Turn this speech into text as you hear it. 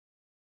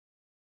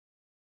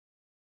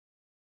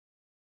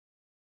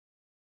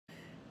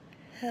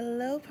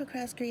Hello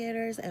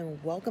procrastinators and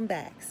welcome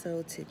back.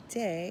 So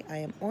today I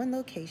am on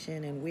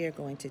location and we are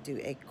going to do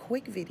a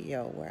quick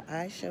video where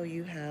I show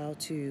you how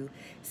to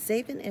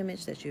save an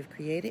image that you've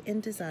created in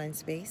Design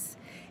Space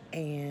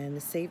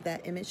and save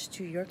that image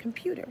to your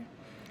computer.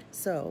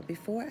 So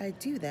before I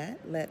do that,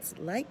 let's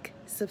like,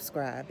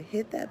 subscribe,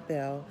 hit that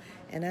bell,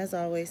 and as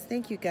always,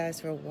 thank you guys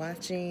for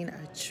watching.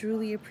 I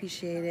truly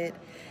appreciate it.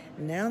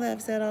 Now that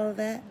I've said all of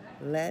that,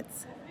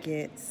 let's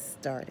get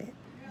started.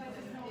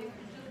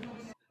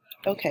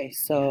 Okay,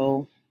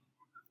 so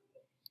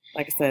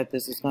like I said,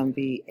 this is going to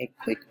be a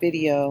quick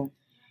video.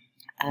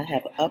 I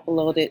have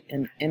uploaded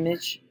an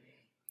image,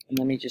 and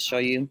let me just show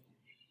you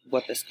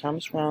what this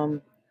comes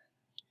from.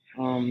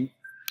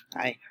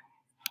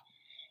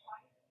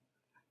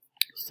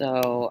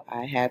 So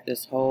I have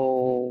this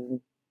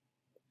whole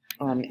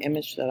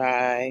image that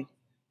I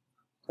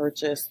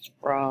purchased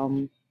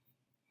from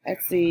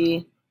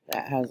Etsy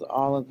that has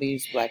all of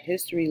these Black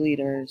History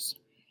leaders.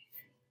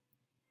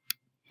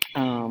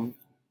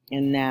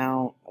 And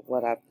now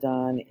what I've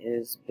done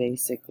is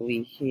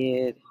basically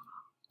hid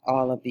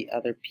all of the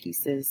other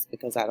pieces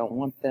because I don't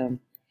want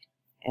them,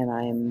 and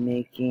I am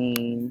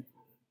making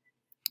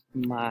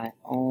my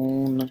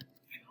own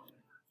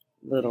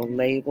little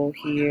label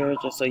here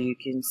just so you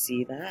can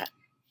see that.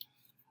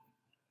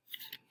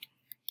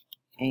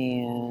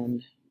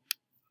 And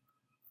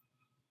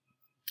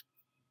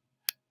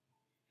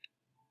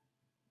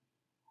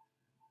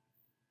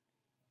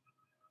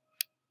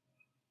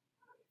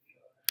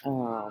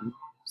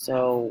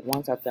so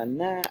once I've done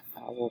that,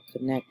 I will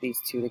connect these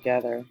two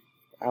together.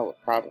 I would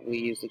probably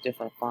use a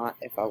different font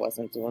if I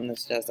wasn't doing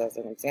this just as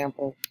an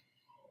example.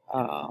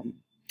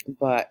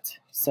 But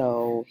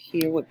so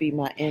here would be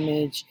my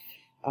image.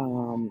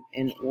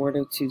 In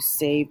order to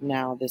save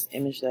now this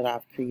image that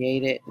I've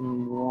created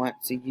and want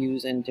to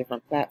use in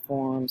different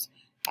platforms,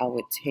 I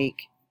would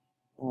take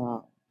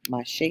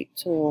my shape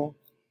tool,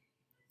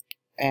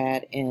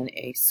 add in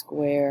a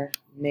square,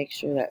 make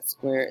sure that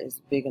square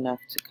is big enough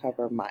to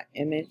cover my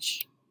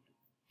image.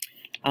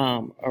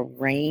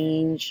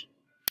 Arrange,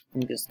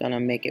 I'm just going to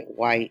make it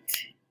white,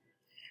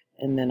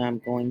 and then I'm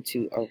going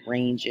to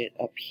arrange it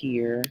up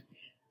here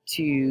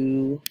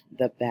to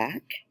the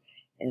back,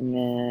 and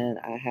then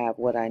I have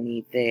what I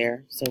need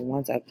there. So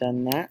once I've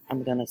done that,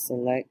 I'm going to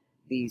select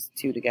these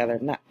two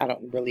together. I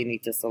don't really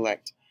need to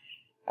select,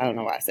 I don't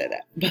know why I said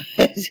that,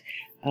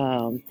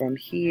 but from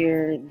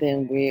here,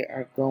 then we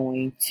are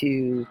going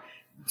to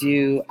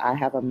do, I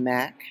have a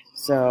Mac,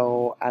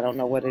 so I don't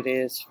know what it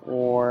is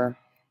for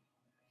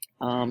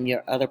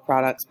your other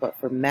products, but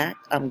for Mac,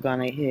 I'm going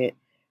to hit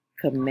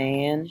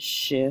Command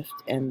Shift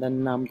and the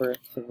number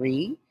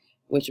 3,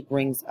 which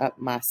brings up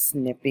my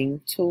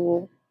snipping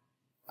tool.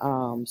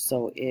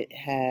 So it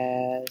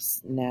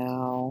has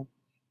now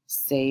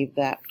saved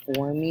that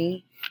for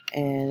me,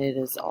 and it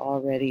is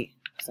already,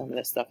 some of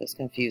this stuff is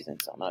confusing,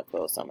 so I'm going to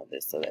close some of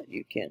this so that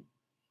you can,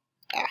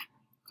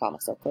 call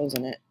myself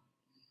closing it.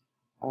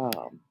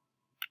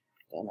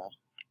 Gonna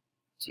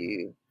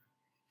do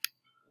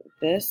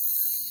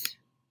this.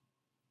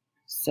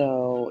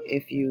 So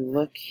if you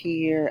look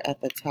here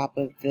at the top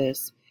of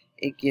this,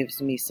 it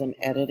gives me some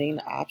editing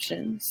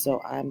options.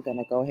 So I'm going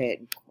to go ahead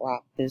and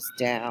crop this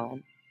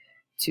down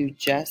to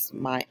just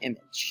my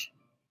image.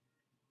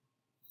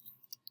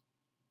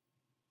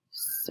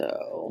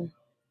 So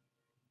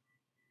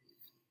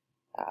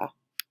I'm going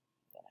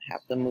to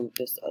have to move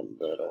this a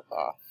little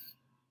off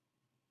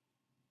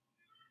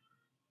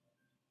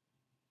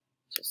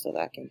just so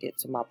that I can get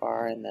to my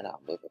bar, and then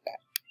I'll move it back.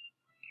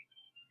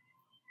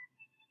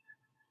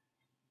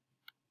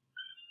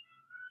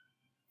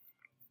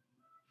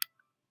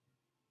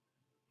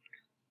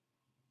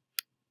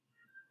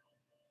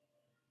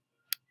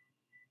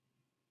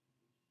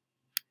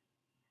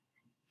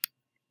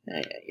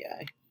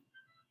 Yeah.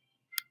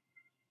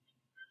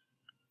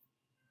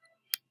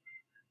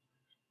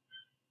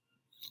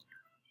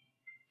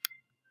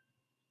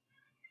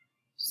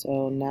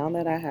 So now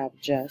that I have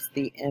just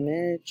the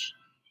image,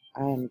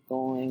 I'm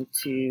going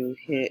to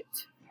hit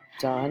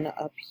done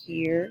up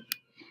here.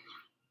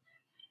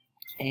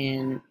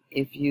 And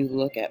if you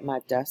look at my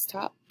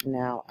desktop,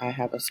 now I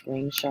have a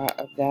screenshot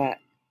of that,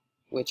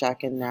 which I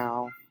can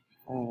now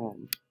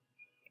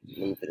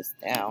move this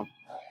down,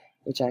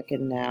 which I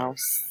can now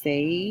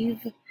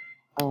save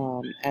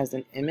as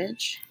an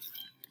image.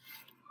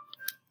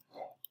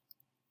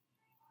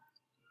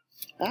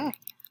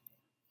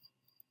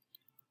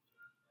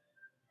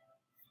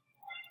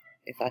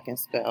 If I can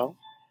spell.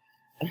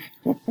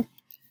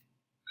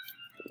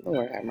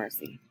 Lord have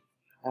mercy.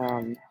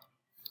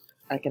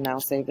 I can now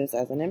save this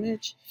as an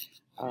image,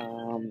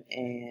 and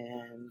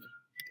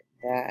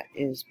that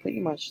is pretty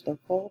much the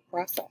whole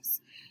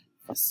process.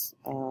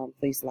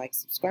 Please like,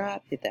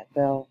 subscribe, hit that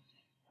bell.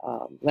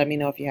 Let me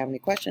know if you have any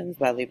questions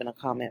by leaving a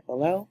comment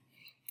below.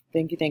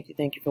 Thank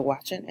you for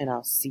watching, and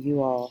I'll see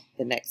you all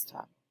the next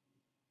time.